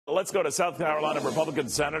Let's go to South Carolina Republican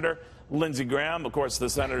Senator Lindsey Graham. Of course, the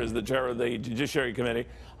senator is the chair of the Judiciary Committee.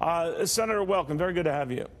 Senator, welcome. Very good to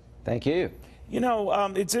have you. Thank you. You know,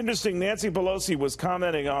 it's interesting. Nancy Pelosi was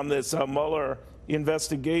commenting on this Mueller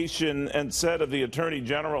investigation and said of the Attorney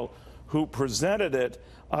General who presented it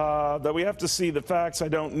that we have to see the facts. I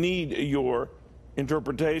don't need your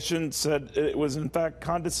interpretation. Said it was, in fact,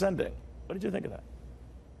 condescending. What did you think of that?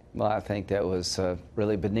 Well, I think that was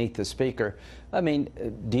really beneath the speaker. I mean,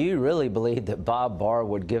 do you really believe that Bob Barr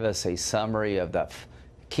would give us a summary of the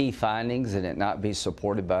key findings and it not be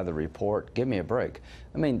supported by the report? Give me a break.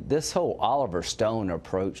 I mean, this whole Oliver Stone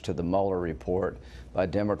approach to the Mueller report by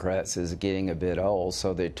Democrats is getting a bit old.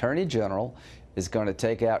 So the Attorney General is going to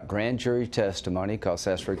take out grand jury testimony because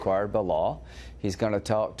that's required by law. He's going to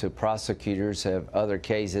talk to prosecutors who have other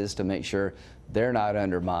cases to make sure they're not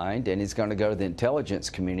undermined, and he's going to go to the intelligence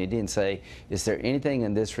community and say, is there anything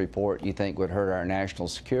in this report you think would hurt our national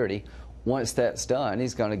security? Once that's done,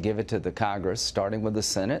 he's going to give it to the Congress, starting with the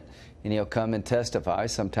Senate, and he'll come and testify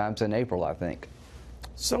sometimes in April, I think.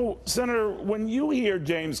 So, Senator, when you hear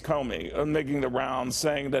James Comey making the rounds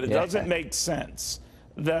saying that it doesn't make sense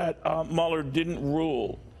that Mueller didn't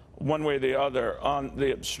rule one way or the other on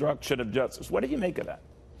the obstruction of justice, what do you make of that?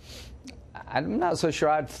 I'm not so sure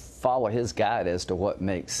I'd follow his guide as to what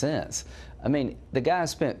makes sense. I mean, the guy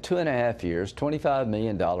spent 2.5 years, $25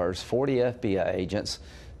 million, 40 FBI agents,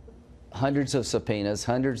 hundreds of subpoenas,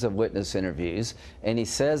 hundreds of witness interviews, and he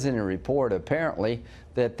says in a report apparently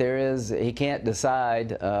that he can't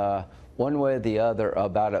decide one way or the other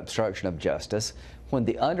about obstruction of justice. When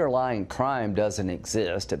the underlying crime doesn't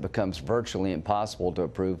exist, it becomes virtually impossible to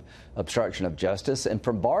prove obstruction of justice. And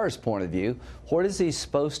from Barr's point of view, what is he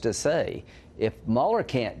supposed to say? If Mueller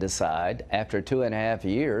can't decide after 2.5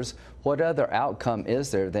 years, what other outcome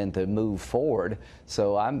is there than to move forward?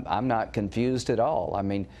 So I'm not confused at all. I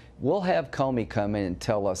mean, we'll have Comey come in and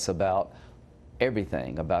tell us about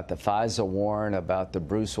everything, about the FISA warrant, about the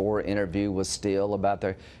Bruce Orr interview with Steele, about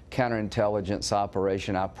the counterintelligence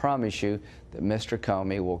operation. I promise you that Mr.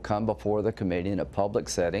 Comey will come before the committee in a public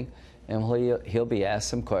setting, and he'll be asked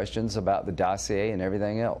some questions about the dossier and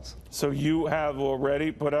everything else. So you have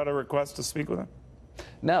already put out a request to speak with him?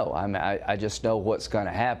 No, I just know what's going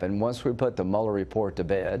to happen. Once we put the Mueller report to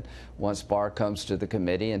bed, once Barr comes to the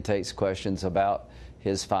committee and takes questions about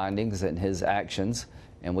his findings and his actions,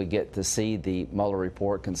 and we get to see the Mueller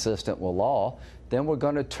report consistent with law, then we're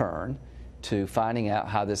going to turn to finding out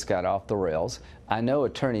how this got off the rails. I know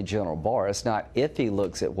Attorney General Barr, it's not if he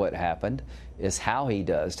looks at what happened, it's how he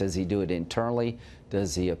does. Does he do it internally?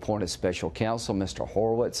 Does he appoint a special counsel? Mr.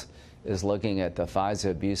 Horowitz is looking at the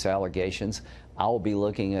FISA abuse allegations. I'll be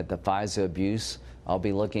looking at the FISA abuse. I'll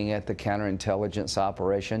be looking at the counterintelligence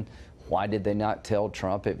operation. Why did they not tell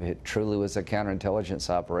Trump if it truly was a counterintelligence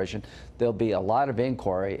operation? There'll be a lot of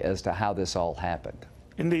inquiry as to how this all happened.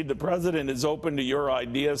 Indeed, the president is open to your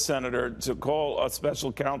idea, Senator, to call a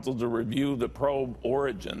special counsel to review the probe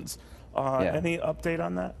origins. Any update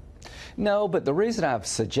on that? No, but the reason I've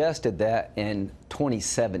suggested that in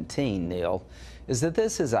 2017, Neil, is that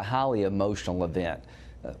this is a highly emotional event.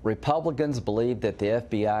 Republicans believe that the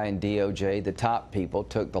FBI and DOJ, the top people,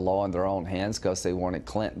 took the law in their own hands because they wanted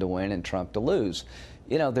Clinton to win and Trump to lose.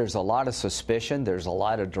 You know, there's a lot of suspicion. There's a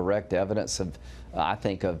lot of direct evidence of, I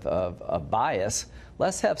think, of bias.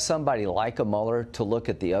 Let's have somebody like a Mueller to look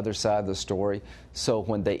at the other side of the story. So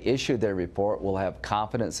when they issue their report, we'll have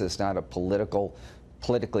confidence it's not a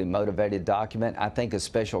politically motivated document. I think a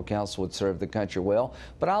special counsel would serve the country well,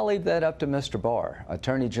 but I'll leave that up to Mr. Barr.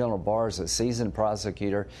 Attorney General Barr is a seasoned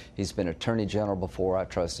prosecutor. He's been Attorney General before. I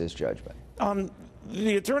trust his judgment.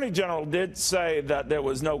 The Attorney General did say that there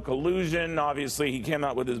was no collusion. Obviously, he came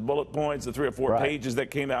out with his bullet points, the 3 or 4 pages that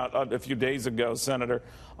came out a few days ago, Senator.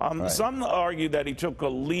 Some argue that he took a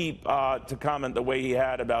leap to comment the way he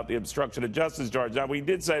had about the obstruction of justice charge. Now, we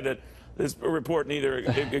did say that this report neither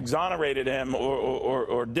exonerated him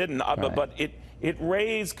or didn't, but it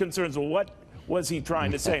raised concerns. What was he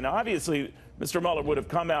trying to say? Now, obviously, Mr. Mueller would have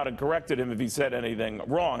come out and corrected him if he said anything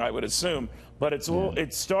wrong, I would assume. But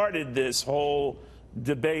it started this whole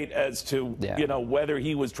debate as to whether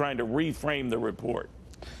he was trying to reframe the report.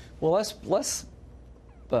 Well, let's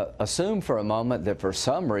assume for a moment that for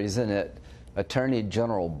some reason Attorney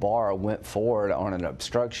General Barr went forward on an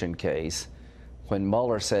obstruction case when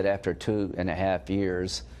Mueller said after 2.5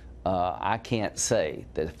 years, I can't say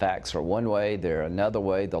that the facts are one way, they're another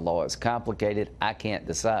way, the law is complicated, I can't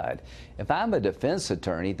decide. If I'm a defense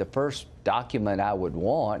attorney, the first document I would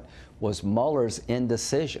want was Mueller's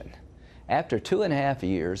indecision. After 2.5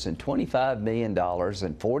 years and $25 million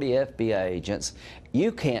and 40 FBI agents, you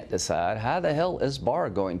can't decide. How the hell is Barr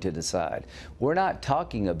going to decide? We're not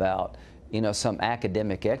talking about, some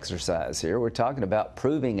academic exercise here. We're talking about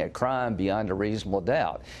proving a crime beyond a reasonable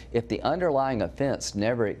doubt. If the underlying offense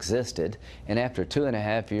never existed, and after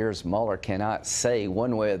 2.5 years, Mueller cannot say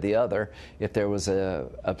one way or the other if there was a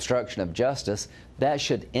obstruction of justice, that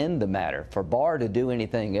should end the matter. For Barr to do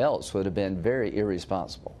anything else would have been very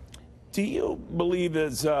irresponsible. Do you believe,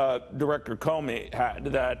 as Director Comey had,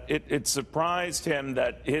 that it surprised him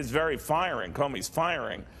that his very firing, Comey's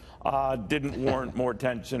firing, didn't warrant more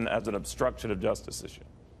attention as an obstruction of justice issue?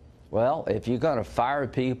 Well, if you're going to fire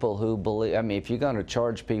people who believe, if you're going to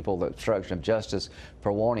charge people with obstruction of justice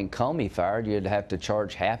for wanting Comey fired, you'd have to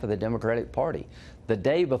charge half of the Democratic Party. The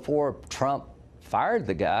day before Trump fired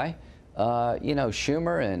the guy,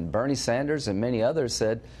 Schumer and Bernie Sanders and many others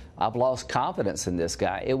said, I've lost confidence in this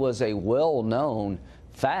guy. It was a well-known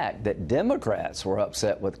fact that Democrats were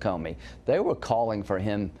upset with Comey. They were calling for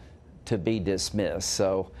him to be dismissed.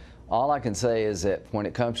 So all I can say is that when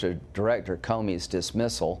it comes to Director Comey's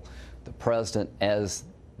dismissal, the president, as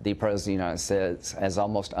the President of the United States, has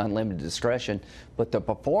almost unlimited discretion. But the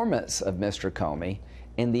performance of Mr. Comey,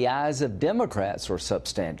 in the eyes of Democrats, were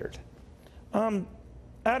substandard.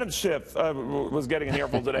 Adam Schiff was getting an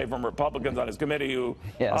earful today from Republicans on his committee who,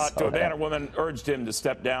 to a man or woman, urged him to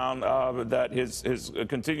step down, that his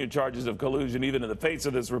continued charges of collusion, even in the face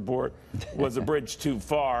of this report, was a bridge too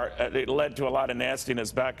far. It led to a lot of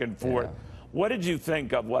nastiness back and forth. Yeah. What did you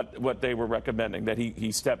think of what they were recommending, that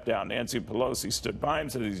he stepped down? Nancy Pelosi stood by him,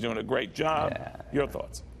 said he's doing a great job. Yeah. Your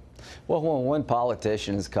thoughts? Well, when one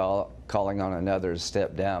politician is calling on another to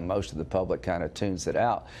step down, most of the public kind of tunes it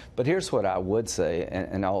out. But here's what I would say,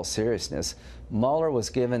 in all seriousness. Mueller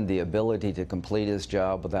was given the ability to complete his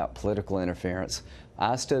job without political interference.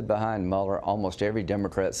 I stood behind Mueller. Almost every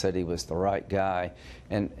Democrat said he was the right guy.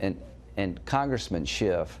 And Congressman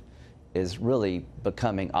Schiff is really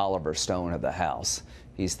becoming Oliver Stone of the House.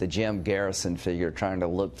 He's the Jim Garrison figure trying to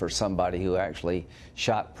look for somebody who actually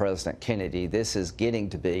shot President Kennedy. This is getting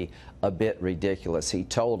to be a bit ridiculous. He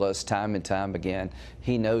told us time and time again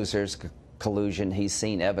he knows there's collusion. He's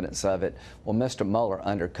seen evidence of it. Well, Mr. Mueller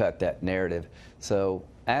undercut that narrative. So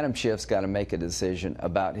Adam Schiff's got to make a decision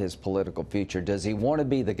about his political future. Does he want to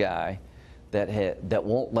be the guy that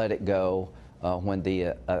won't let it go when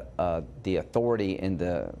the authority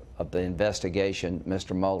of the investigation,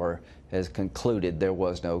 Mr. Mueller, has concluded there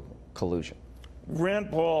was no collusion?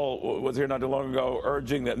 Rand Paul was here not too long ago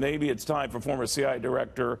urging that maybe it's time for former CIA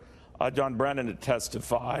Director John Brennan to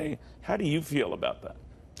testify. How do you feel about that?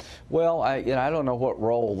 Well, I don't know what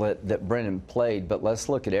role that Brennan played, but let's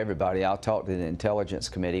look at everybody. I'll talk to the Intelligence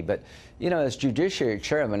Committee. But, as Judiciary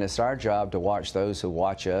Chairman, it's our job to watch those who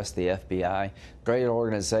watch us, the FBI. Great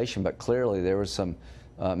organization, but clearly there was some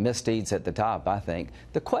misdeeds at the top, I think.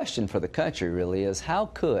 The question for the country really is, how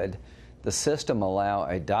could the system allow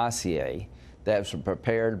a dossier that was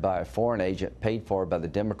prepared by a foreign agent paid for by the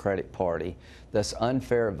Democratic Party, that's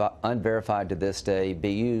unverified to this day,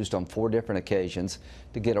 be used on 4 different occasions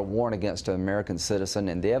to get a warrant against an American citizen?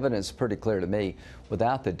 And the evidence is pretty clear to me.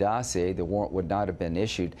 Without the dossier, the warrant would not have been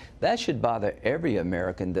issued. That should bother every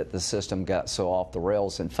American, that the system got so off the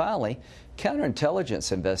rails. And finally,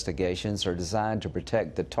 counterintelligence investigations are designed to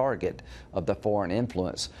protect the target of the foreign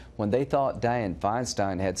influence. When they thought Dianne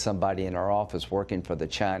Feinstein had somebody in her office working for the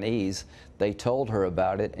Chinese, they told her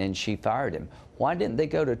about it and she fired him. Why didn't they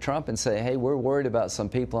go to Trump and say, hey, we're worried about some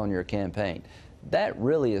people on your campaign? That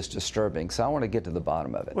really is disturbing, so I want to get to the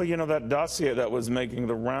bottom of it. Well, that dossier that was making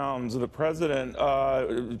the rounds, the president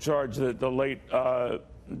charged that the late John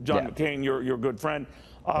McCain, your good friend,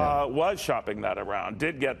 was shopping that around,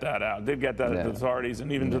 did get that out, did get that to the authorities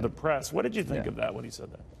and even to the press. What did you think of that when he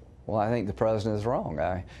said that? Well, I think the president is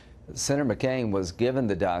wrong. Senator McCain was given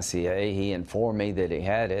the dossier. He informed me that he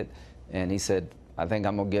had it, and he said, I think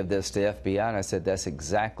I'm going to give this to FBI. And I said, that's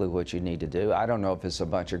exactly what you need to do. I don't know if it's a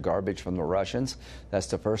bunch of garbage from the Russians. That's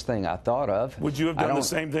the first thing I thought of. Would you have done the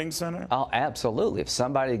same thing, Senator? Oh, absolutely. If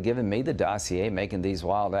somebody had given me the dossier making these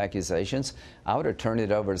wild accusations, I would have turned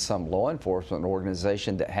it over to some law enforcement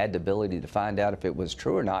organization that had the ability to find out if it was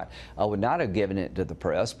true or not. I would not have given it to the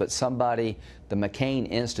press, but somebody, the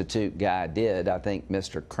McCain Institute guy did. I think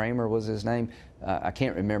Mr. Kramer was his name. I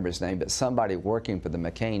can't remember his name, but somebody working for the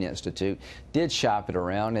McCain Institute did shop it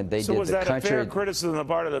around, and they did the country. So was that a fair criticism on the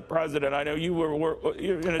part of the president? I know you're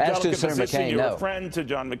in a delicate position. You're a friend to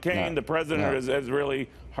John McCain. The president has really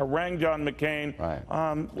harangued John McCain.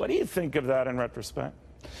 Right. What do you think of that in retrospect?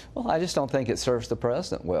 Well, I just don't think it serves the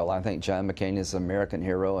president well. I think John McCain is an American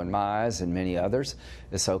hero in my eyes and many others.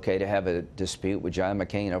 It's okay to have a dispute with John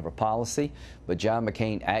McCain over policy, but John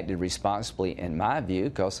McCain acted responsibly in my view,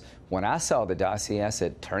 because when I saw the dossier, I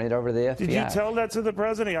said, turn it over to the FBI. Did you tell that to the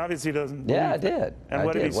president? He obviously doesn't. Yeah, I did. And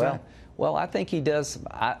what did he say? Well, I think he does.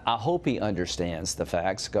 I hope he understands the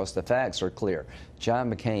facts, because the facts are clear.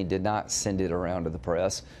 John McCain did not send it around to the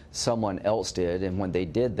press. Someone else did, and when they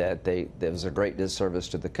did that, there was a great disservice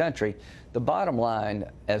to the country. The bottom line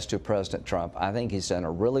as to President Trump, I think he's done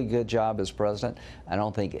a really good job as president. I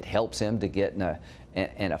don't think it helps him to get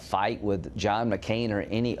in a fight with John McCain or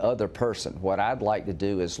any other person. What I'd like to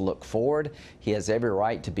do is look forward. He has every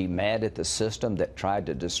right to be mad at the system that tried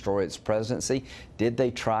to destroy its presidency. Did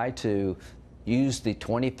they try to use the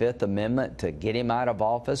 25th Amendment to get him out of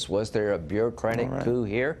office? Was there a bureaucratic coup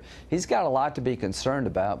here? He's got a lot to be concerned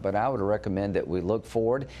about, but I would recommend that we look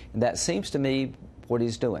forward, and that seems to me what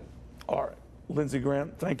he's doing. All right. Lindsey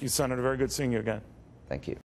Graham, thank you, Senator. Very good seeing you again. Thank you.